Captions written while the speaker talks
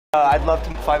I'd love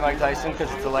to fight Mike Tyson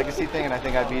because it's a legacy thing, and I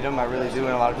think I beat him. I really do,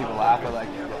 and a lot of people laugh, but like,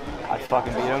 I'd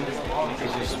fucking beat him.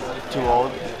 He's just too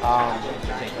old.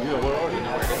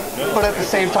 But at the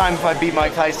same time, if I beat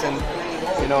Mike Tyson,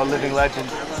 you know, a living legend,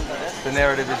 the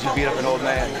narrative is you beat up an old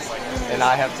man, and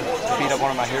I have to beat up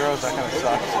one of my heroes. That kind of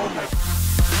sucks.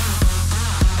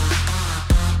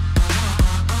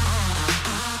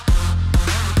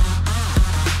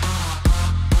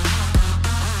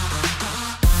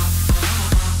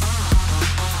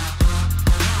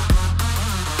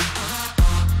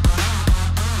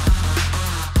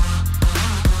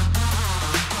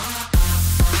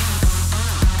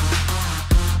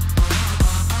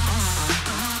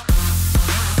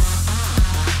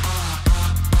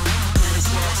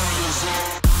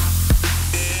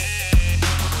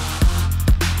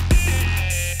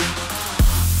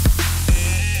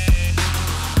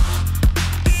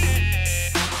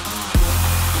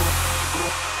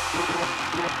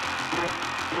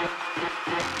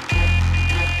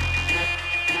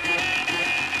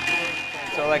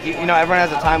 So like, you know, everyone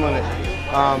has a time limit.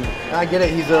 I get it.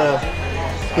 He's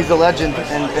a legend,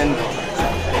 and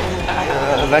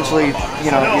eventually,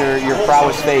 you know, your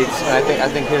prowess fades. And I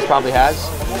think his probably has.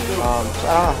 So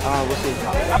I don't know. We'll see.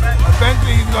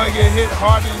 Eventually, he's gonna get hit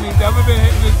harder than he's ever been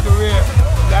hit in his career.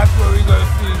 That's where we're gonna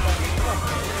see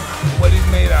what he's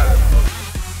made out of.